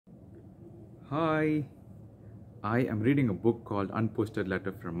Hi, I am reading a book called Unposted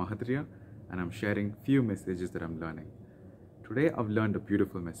Letter from Mahathir, and I'm sharing few messages that I'm learning. Today I've learned a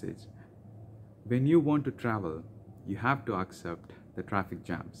beautiful message. When you want to travel, you have to accept the traffic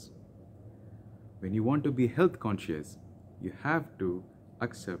jams. When you want to be health conscious, you have to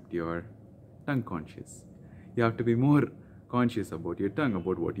accept your tongue conscious. You have to be more conscious about your tongue,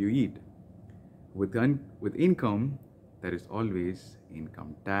 about what you eat. With income, there is always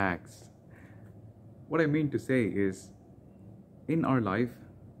income tax. What I mean to say is, in our life,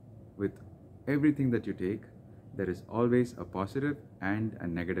 with everything that you take, there is always a positive and a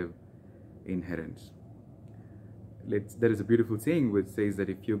negative inherence. There is a beautiful saying which says that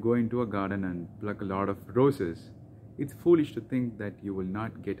if you go into a garden and pluck a lot of roses, it's foolish to think that you will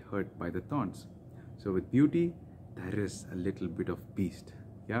not get hurt by the thorns. So with beauty, there is a little bit of beast.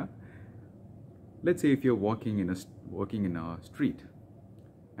 Yeah. Let's say if you're walking in a street,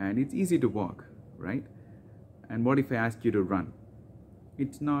 and it's easy to walk, right? And what if I ask you to run?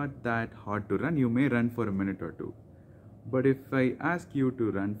 It's not that hard to run. You may run for a minute or two. But if I ask you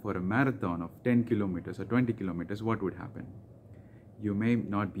to run for a marathon of 10 kilometers or 20 kilometers, what would happen? You may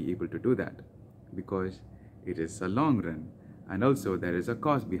not be able to do that because it is a long run, and also there is a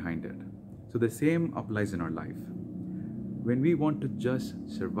cost behind it. So the same applies in our life. When we want to just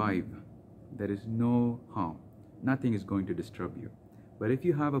survive, there is no harm. Nothing is going to disturb you. But if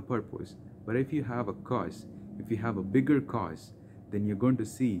you have a purpose, but if you have a cause, if you have a bigger cause, then you're going to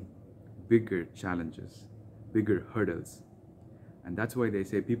see bigger challenges, bigger hurdles. And that's why they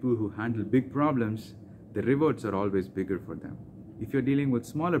say people who handle big problems, the rewards are always bigger for them. If you're dealing with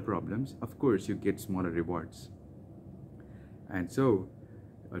smaller problems, of course you get smaller rewards. And so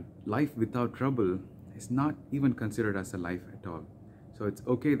a life without trouble is not even considered as a life at all. So it's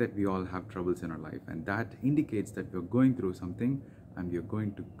okay that we all have troubles in our life, and that indicates that we're going through something and we are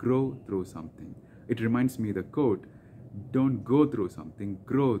going to grow through something. It reminds me the quote, don't go through something,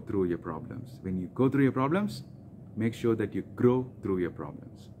 grow through your problems. When you go through your problems, make sure that you grow through your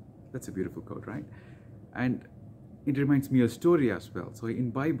problems. That's a beautiful quote, right? And it reminds me of a story as well. So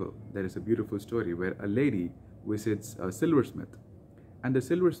in Bible, there is a beautiful story where a lady visits a silversmith, and the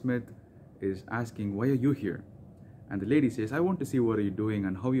silversmith is asking, why are you here? And the lady says, I want to see what are you doing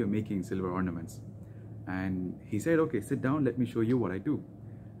and how you're making silver ornaments. And he said, okay, sit down, let me show you what I do.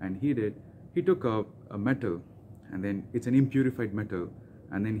 And he did. He took a metal, and then it's an impurified metal,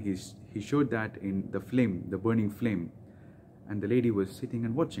 and then he showed that in the flame, the burning flame. And the lady was sitting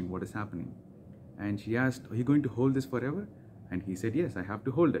and watching what is happening. And she asked, are you going to hold this forever? And he said, yes, I have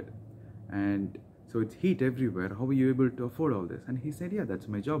to hold it. And so it's heat everywhere. How are you able to afford all this? And he said, yeah, that's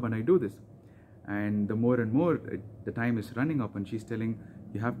my job and I do this. And the more and more the time is running up, and she's telling,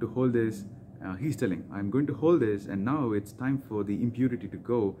 you have to hold this. He's telling, I'm going to hold this, and now it's time for the impurity to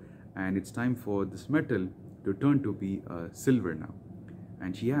go, and it's time for this metal to turn to be silver now.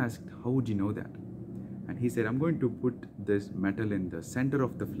 And she asked, how would you know that? And he said, I'm going to put this metal in the center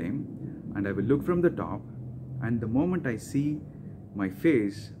of the flame, and I will look from the top, and the moment I see my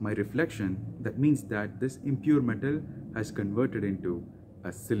face, my reflection, that means that this impure metal has converted into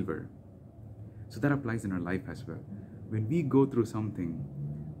a silver. So that applies in our life as well. When we go through something,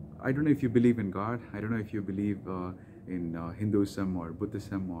 I don't know if you believe in God, I don't know if you believe in Hinduism or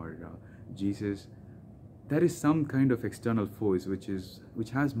Buddhism or Jesus. There is some kind of external force which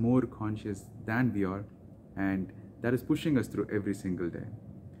has more conscious than we are, and that is pushing us through every single day.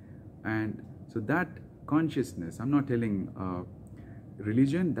 And so that consciousness, I'm not telling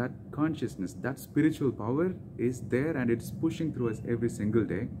religion, that consciousness, that spiritual power is there, and it's pushing through us every single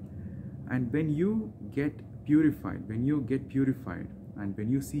day. And when you get purified, and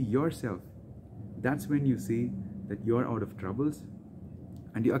when you see yourself, that's when you see that you're out of troubles,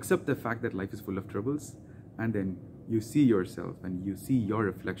 and you accept the fact that life is full of troubles, and then you see yourself and you see your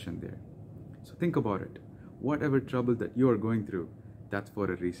reflection there. So think about it. Whatever trouble that you are going through, that's for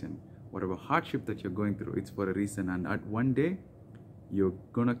a reason. Whatever hardship that you're going through, it's for a reason. And at one day, you're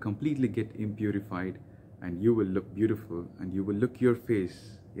gonna completely get impurified, and you will look beautiful, and you will look your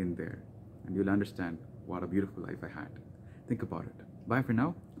face in there, and you'll understand what a beautiful life I had. Think about it. Bye for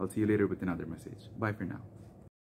now. I'll see you later with another message. Bye for now.